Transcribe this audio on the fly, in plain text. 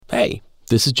Hey,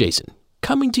 this is Jason,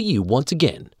 coming to you once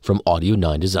again from Audio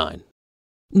 9 Design.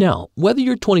 Now, whether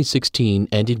your 2016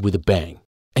 ended with a bang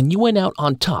and you went out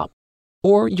on top,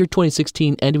 or your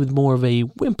 2016 ended with more of a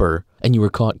whimper and you were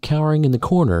caught cowering in the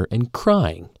corner and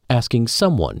crying, asking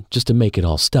someone just to make it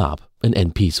all stop and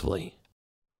end peacefully.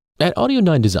 At Audio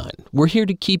 9 Design, we're here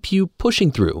to keep you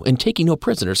pushing through and taking no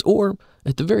prisoners, or,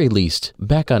 at the very least,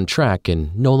 back on track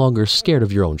and no longer scared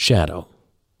of your own shadow.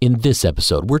 In this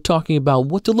episode, we're talking about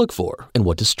what to look for and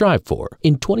what to strive for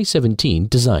in 2017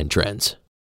 design trends.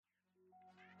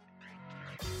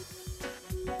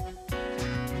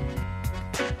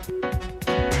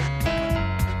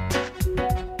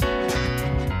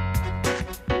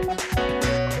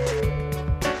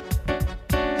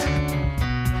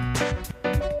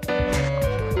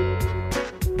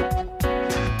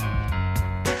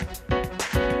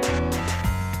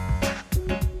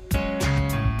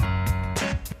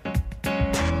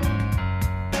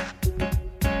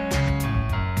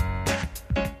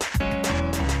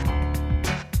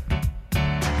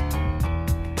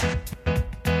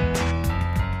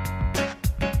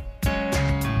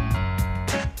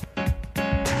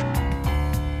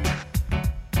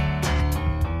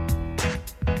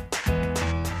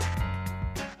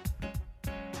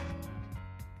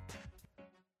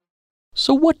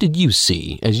 So what did you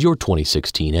see as your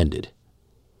 2016 ended?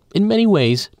 In many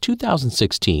ways,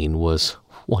 2016 was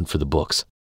one for the books.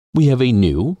 We have a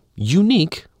new,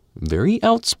 unique, very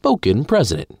outspoken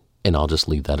president, and I'll just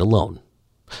leave that alone.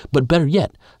 But better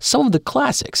yet, some of the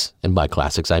classics, and by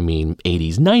classics I mean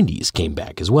 80s, 90s, came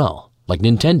back as well, like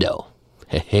Nintendo.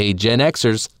 Hey, Gen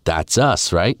Xers, that's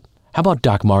us, right? How about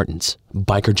Doc Martens,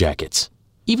 biker jackets?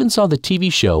 Even saw the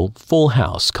TV show Full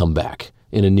House come back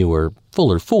in a newer,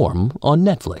 fuller form on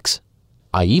Netflix.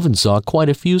 I even saw quite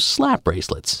a few slap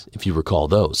bracelets, if you recall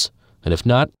those. And if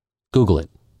not, Google it.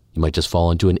 You might just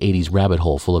fall into an 80s rabbit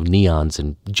hole full of neons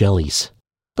and jellies.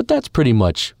 But that's pretty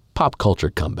much pop culture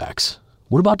comebacks.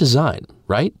 What about design,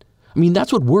 right? I mean,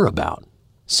 that's what we're about.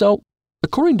 So,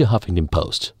 according to Huffington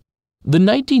Post, the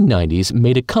 1990s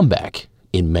made a comeback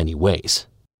in many ways.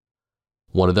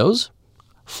 One of those?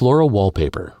 Floral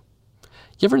wallpaper.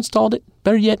 You ever installed it?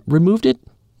 Better yet, removed it?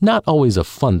 Not always a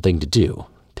fun thing to do.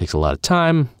 Takes a lot of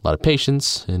time, a lot of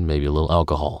patience, and maybe a little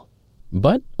alcohol.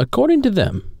 But according to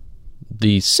them,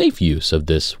 the safe use of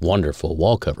this wonderful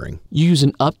wall covering, you use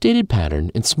an updated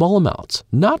pattern in small amounts,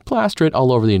 not plaster it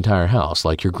all over the entire house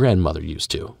like your grandmother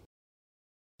used to.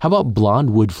 How about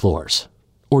blonde wood floors?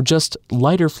 Or just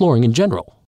lighter flooring in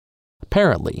general?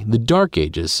 Apparently, the dark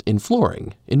ages in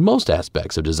flooring, in most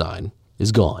aspects of design,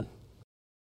 is gone.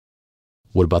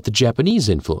 What about the Japanese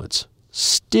influence?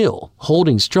 Still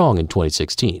holding strong in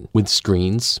 2016, with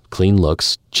screens, clean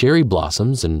looks, cherry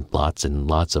blossoms, and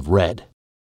lots of red.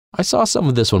 I saw some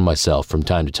of this one myself from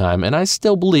time to time, and I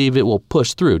still believe it will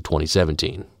push through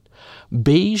 2017.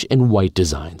 Beige and white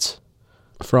designs.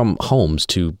 From homes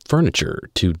to furniture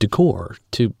to decor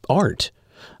to art.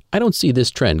 I don't see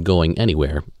this trend going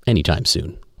anywhere anytime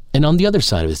soon. And on the other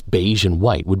side of this beige and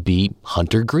white would be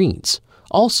hunter greens.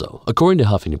 Also, according to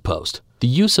Huffington Post, the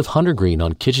use of hunter green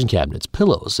on kitchen cabinets,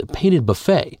 pillows, a painted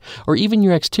buffet, or even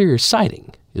your exterior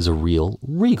siding is a real,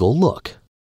 regal look.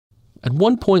 At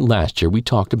one point last year, we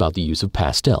talked about the use of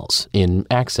pastels in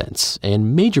accents,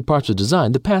 and major parts of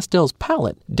design, the pastels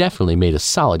palette definitely made a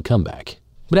solid comeback.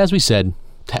 But as we said,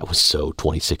 that was so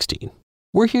 2016.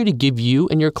 We're here to give you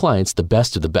and your clients the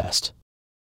best of the best.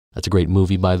 That's a great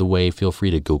movie, by the way. Feel free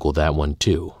to Google that one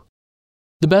too.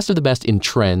 The best of the best in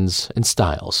trends and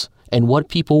styles, and what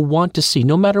people want to see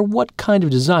no matter what kind of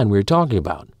design we're talking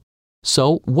about.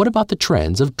 So, what about the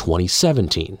trends of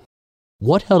 2017?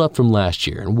 What held up from last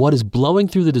year and what is blowing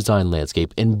through the design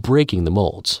landscape and breaking the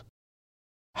molds?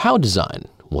 How Design,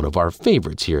 one of our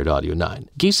favorites here at Audio 9,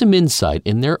 gave some insight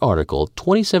in their article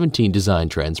 2017 Design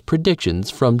Trends Predictions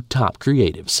from Top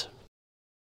Creatives.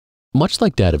 Much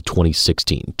like that of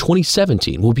 2016,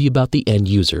 2017 will be about the end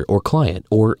user or client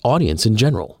or audience in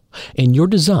general. And your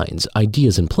designs,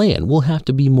 ideas, and plan will have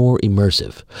to be more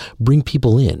immersive, bring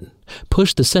people in,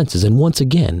 push the senses, and once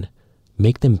again,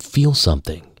 make them feel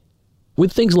something.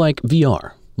 With things like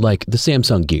VR, like the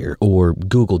Samsung Gear or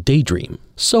Google Daydream,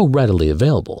 so readily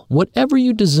available, whatever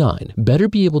you design better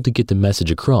be able to get the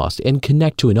message across and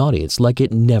connect to an audience like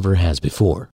it never has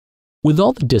before. With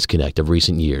all the disconnect of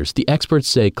recent years, the experts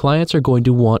say clients are going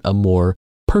to want a more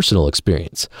personal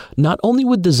experience, not only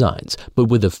with designs, but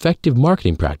with effective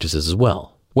marketing practices as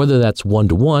well, whether that's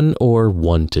one-to-one or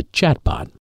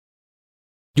one-to-chatbot.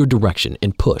 Your direction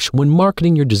and push when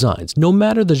marketing your designs, no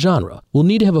matter the genre, will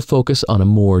need to have a focus on a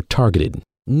more targeted,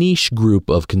 niche group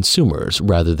of consumers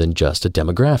rather than just a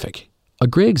demographic. A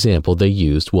great example they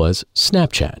used was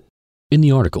Snapchat. In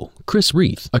the article, Chris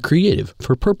Reith, a creative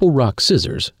for Purple Rock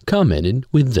Scissors, commented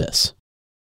with this.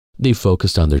 They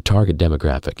focused on their target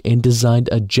demographic and designed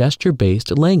a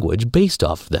gesture-based language based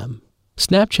off of them.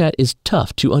 Snapchat is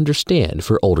tough to understand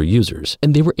for older users,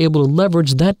 and they were able to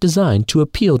leverage that design to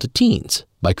appeal to teens.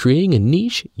 By creating a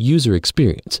niche user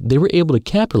experience, they were able to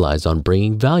capitalize on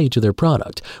bringing value to their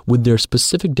product with their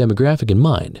specific demographic in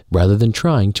mind, rather than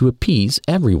trying to appease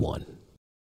everyone.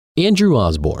 Andrew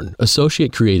Osborne,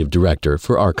 Associate Creative Director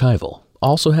for Archival,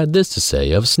 also had this to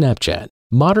say of Snapchat.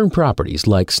 Modern properties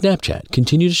like Snapchat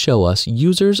continue to show us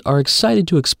users are excited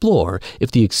to explore if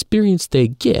the experience they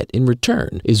get in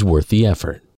return is worth the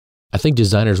effort. I think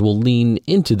designers will lean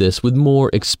into this with more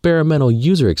experimental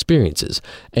user experiences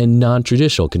and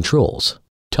non-traditional controls.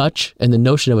 Touch and the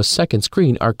notion of a second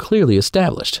screen are clearly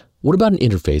established. What about an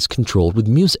interface controlled with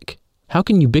music? How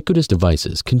can ubiquitous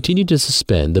devices continue to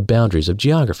suspend the boundaries of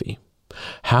geography?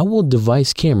 How will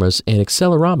device cameras and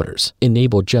accelerometers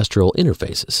enable gestural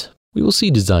interfaces? We will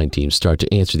see design teams start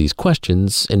to answer these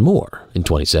questions and more in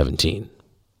 2017.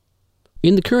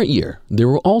 In the current year, there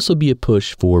will also be a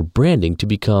push for branding to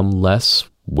become less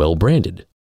well-branded.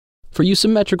 For you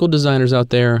symmetrical designers out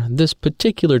there, this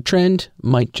particular trend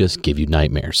might just give you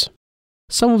nightmares.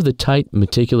 Some of the tight,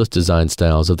 meticulous design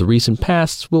styles of the recent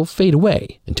past will fade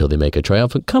away until they make a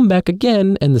triumphant comeback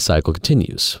again and the cycle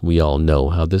continues. We all know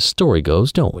how this story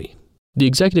goes, don't we? The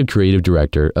executive creative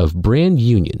director of Brand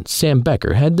Union, Sam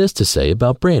Becker, had this to say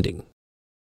about branding.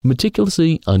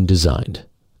 Meticulously undesigned.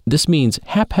 This means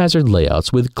haphazard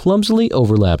layouts with clumsily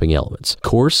overlapping elements,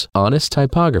 coarse, honest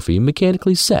typography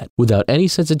mechanically set without any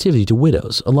sensitivity to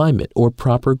widows, alignment, or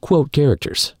proper quote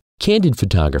characters. Candid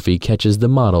photography catches the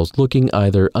models looking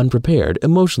either unprepared,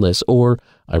 emotionless, or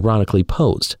ironically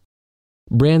posed.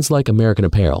 Brands like American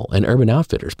Apparel and Urban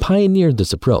Outfitters pioneered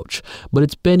this approach, but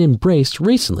it's been embraced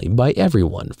recently by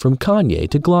everyone from Kanye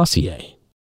to Glossier.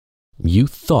 You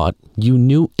thought you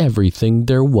knew everything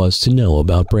there was to know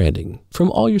about branding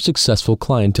from all your successful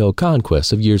clientele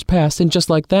conquests of years past, and just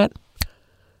like that,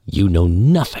 you know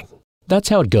nothing. That's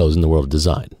how it goes in the world of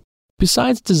design.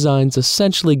 Besides designs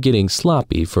essentially getting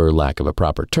sloppy for lack of a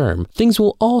proper term, things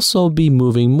will also be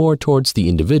moving more towards the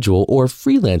individual or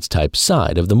freelance type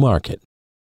side of the market.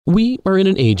 We are in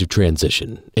an age of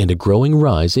transition and a growing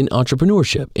rise in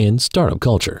entrepreneurship and startup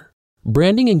culture.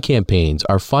 Branding and campaigns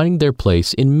are finding their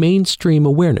place in mainstream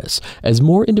awareness as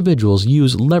more individuals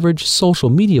use leveraged social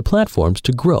media platforms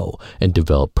to grow and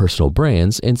develop personal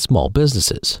brands and small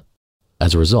businesses.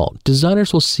 As a result,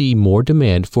 designers will see more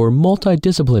demand for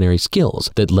multidisciplinary skills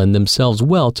that lend themselves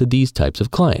well to these types of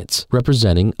clients,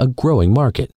 representing a growing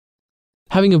market.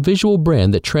 Having a visual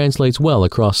brand that translates well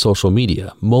across social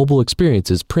media, mobile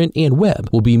experiences, print, and web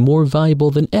will be more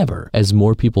valuable than ever as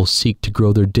more people seek to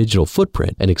grow their digital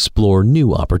footprint and explore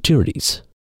new opportunities.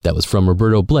 That was from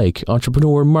Roberto Blake,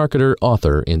 entrepreneur, marketer,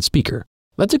 author, and speaker.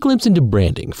 That's a glimpse into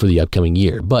branding for the upcoming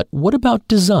year, but what about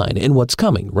design and what's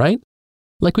coming, right?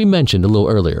 Like we mentioned a little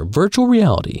earlier, virtual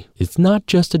reality is not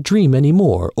just a dream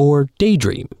anymore or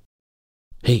daydream.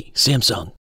 Hey,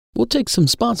 Samsung, we'll take some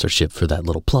sponsorship for that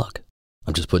little plug.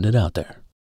 I'm just putting it out there.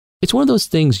 It's one of those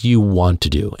things you want to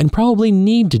do and probably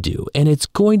need to do, and it's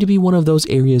going to be one of those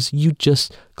areas you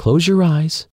just close your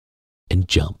eyes and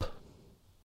jump.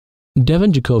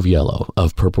 Devin Jacoviello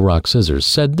of Purple Rock Scissors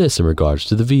said this in regards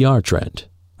to the VR trend.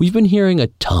 We've been hearing a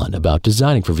ton about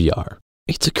designing for VR.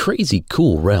 It's a crazy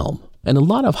cool realm, and a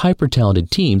lot of hyper-talented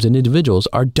teams and individuals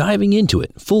are diving into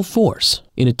it full force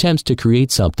in attempts to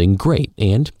create something great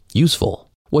and useful.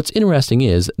 What's interesting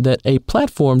is that a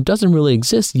platform doesn't really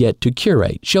exist yet to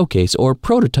curate, showcase, or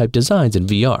prototype designs in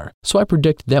VR, so I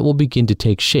predict that will begin to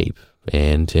take shape,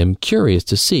 and am curious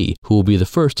to see who will be the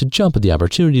first to jump at the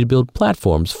opportunity to build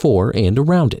platforms for and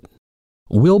around it.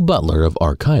 Will Butler of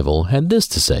Archival had this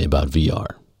to say about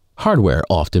VR. Hardware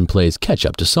often plays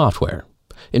catch-up to software.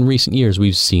 In recent years,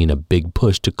 we've seen a big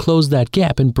push to close that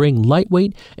gap and bring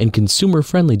lightweight and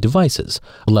consumer-friendly devices,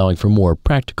 allowing for more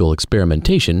practical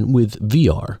experimentation with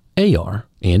VR, AR,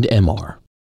 and MR.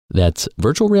 That's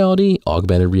virtual reality,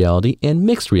 augmented reality, and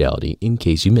mixed reality in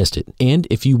case you missed it. And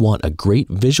if you want a great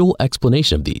visual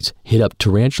explanation of these, hit up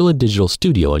Tarantula Digital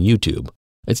Studio on YouTube.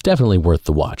 It's definitely worth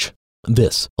the watch.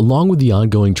 This, along with the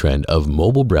ongoing trend of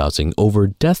mobile browsing over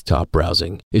desktop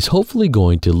browsing, is hopefully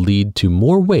going to lead to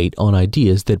more weight on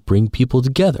ideas that bring people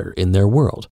together in their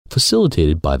world,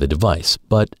 facilitated by the device,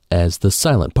 but as the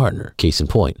silent partner. Case in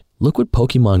point, look what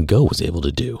Pokemon Go was able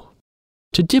to do.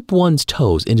 To dip one's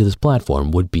toes into this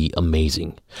platform would be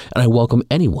amazing, and I welcome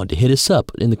anyone to hit us up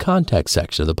in the contact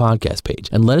section of the podcast page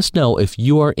and let us know if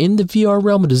you are in the VR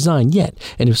realm of design yet,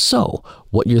 and if so,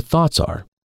 what your thoughts are.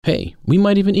 Hey, we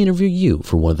might even interview you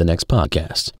for one of the next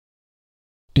podcasts.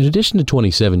 In addition to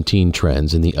 2017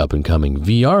 trends in the up-and-coming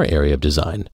VR area of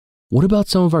design, what about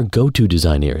some of our go-to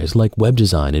design areas like web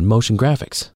design and motion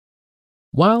graphics?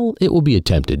 While it will be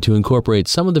attempted to incorporate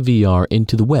some of the VR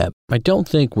into the web, I don't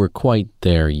think we're quite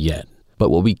there yet. But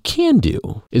what we can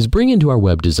do is bring into our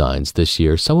web designs this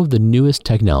year some of the newest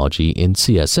technology in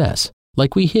CSS.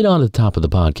 Like we hit on at the top of the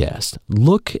podcast,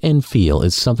 look and feel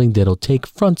is something that'll take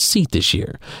front seat this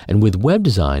year, and with web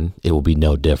design, it will be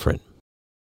no different.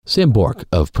 Sam Bork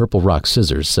of Purple Rock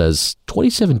Scissors says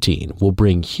 2017 will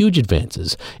bring huge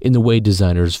advances in the way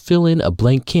designers fill in a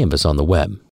blank canvas on the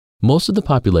web. Most of the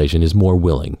population is more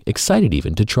willing, excited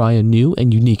even, to try a new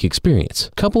and unique experience.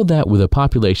 Couple that with a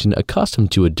population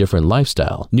accustomed to a different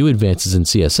lifestyle, new advances in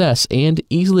CSS, and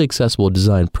easily accessible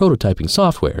design prototyping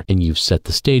software, and you've set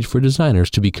the stage for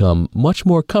designers to become much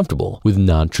more comfortable with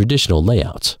non-traditional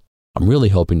layouts. I'm really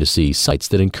hoping to see sites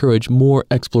that encourage more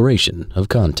exploration of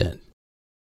content.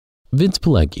 Vince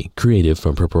Pileggi, creative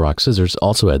from Purple Rock Scissors,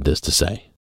 also had this to say.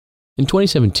 In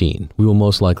 2017, we will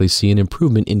most likely see an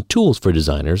improvement in tools for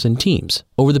designers and teams.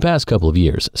 Over the past couple of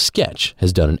years, Sketch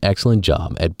has done an excellent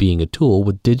job at being a tool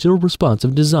with digital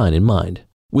responsive design in mind.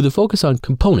 With a focus on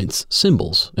components,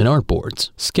 symbols, and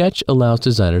artboards, Sketch allows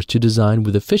designers to design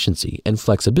with efficiency and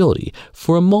flexibility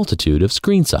for a multitude of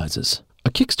screen sizes. A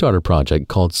Kickstarter project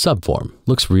called Subform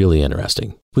looks really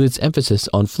interesting, with its emphasis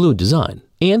on fluid design.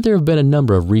 And there have been a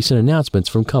number of recent announcements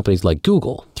from companies like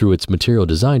Google through its material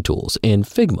design tools and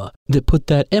Figma that put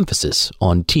that emphasis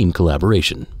on team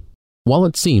collaboration. While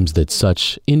it seems that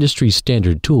such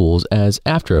industry-standard tools as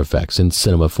After Effects and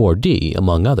Cinema 4D,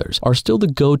 among others, are still the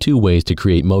go-to ways to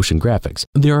create motion graphics,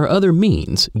 there are other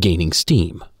means gaining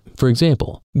steam. For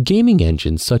example, gaming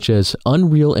engines such as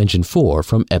Unreal Engine 4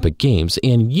 from Epic Games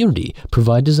and Unity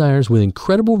provide designers with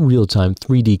incredible real-time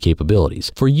 3D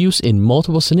capabilities for use in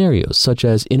multiple scenarios such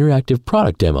as interactive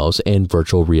product demos and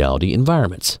virtual reality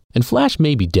environments. And Flash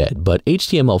may be dead, but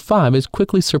HTML5 is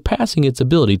quickly surpassing its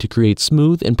ability to create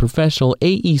smooth and professional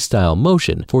AE-style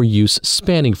motion for use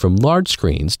spanning from large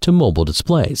screens to mobile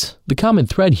displays. The common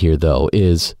thread here, though,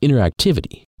 is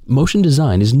interactivity. Motion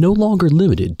design is no longer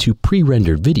limited to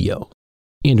pre-rendered video,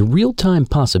 and real-time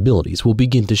possibilities will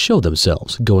begin to show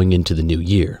themselves going into the new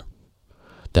year.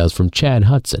 That was from Chad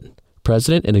Hudson,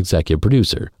 president and executive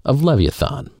producer of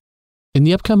Leviathan. In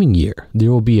the upcoming year,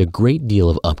 there will be a great deal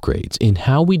of upgrades in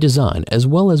how we design as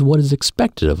well as what is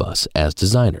expected of us as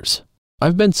designers.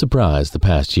 I've been surprised the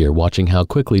past year watching how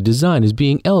quickly design is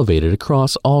being elevated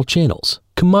across all channels.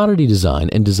 Commodity design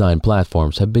and design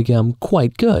platforms have become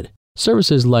quite good.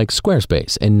 Services like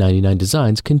Squarespace and 99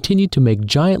 Designs continue to make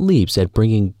giant leaps at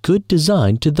bringing good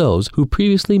design to those who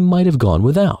previously might have gone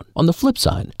without. On the flip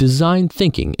side, design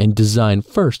thinking and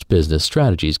design-first business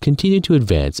strategies continue to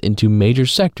advance into major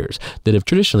sectors that have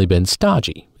traditionally been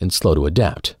stodgy and slow to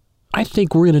adapt. I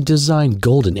think we're in a design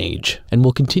golden age, and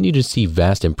we'll continue to see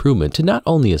vast improvement to not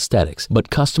only aesthetics, but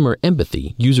customer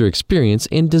empathy, user experience,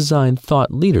 and design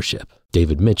thought leadership.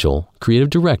 David Mitchell, Creative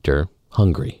Director,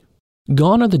 Hungry.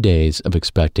 Gone are the days of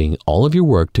expecting all of your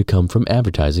work to come from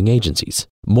advertising agencies.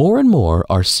 More and more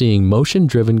are seeing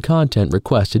motion-driven content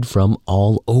requested from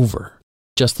all over.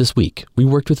 Just this week, we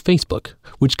worked with Facebook,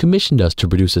 which commissioned us to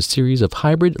produce a series of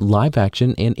hybrid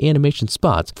live-action and animation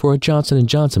spots for a Johnson &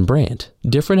 Johnson brand.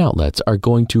 Different outlets are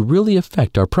going to really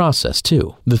affect our process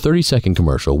too. The 30-second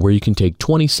commercial where you can take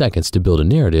 20 seconds to build a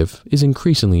narrative is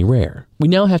increasingly rare. We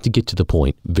now have to get to the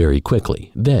point very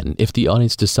quickly. Then, if the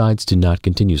audience decides to not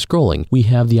continue scrolling, we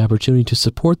have the opportunity to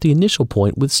support the initial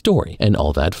point with story and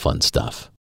all that fun stuff.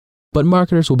 But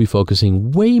marketers will be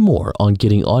focusing way more on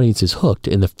getting audiences hooked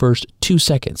in the first 2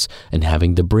 seconds and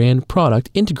having the brand product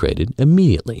integrated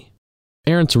immediately.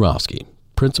 Aaron Surofsky,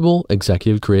 Principal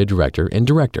Executive Creative Director and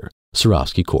Director,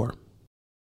 Surofsky Corp.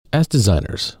 As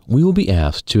designers, we will be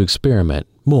asked to experiment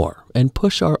more and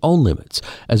push our own limits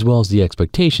as well as the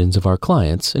expectations of our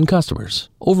clients and customers.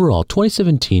 Overall,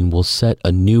 2017 will set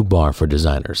a new bar for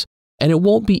designers, and it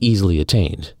won't be easily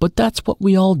attained. But that's what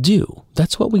we all do.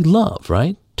 That's what we love,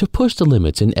 right? To push the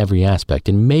limits in every aspect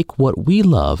and make what we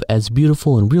love as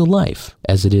beautiful in real life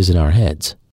as it is in our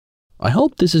heads. I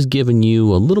hope this has given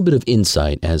you a little bit of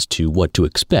insight as to what to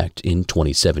expect in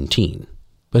 2017.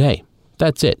 But hey,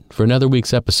 that's it for another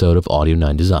week's episode of Audio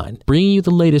 9 Design, bringing you the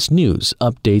latest news,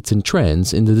 updates, and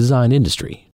trends in the design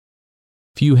industry.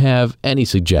 If you have any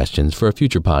suggestions for a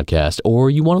future podcast or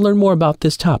you want to learn more about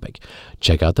this topic,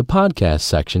 check out the podcast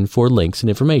section for links and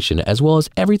information, as well as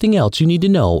everything else you need to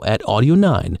know at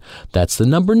Audio9, that's the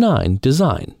number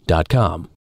 9design.com.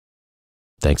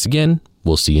 Thanks again.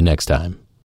 We'll see you next time.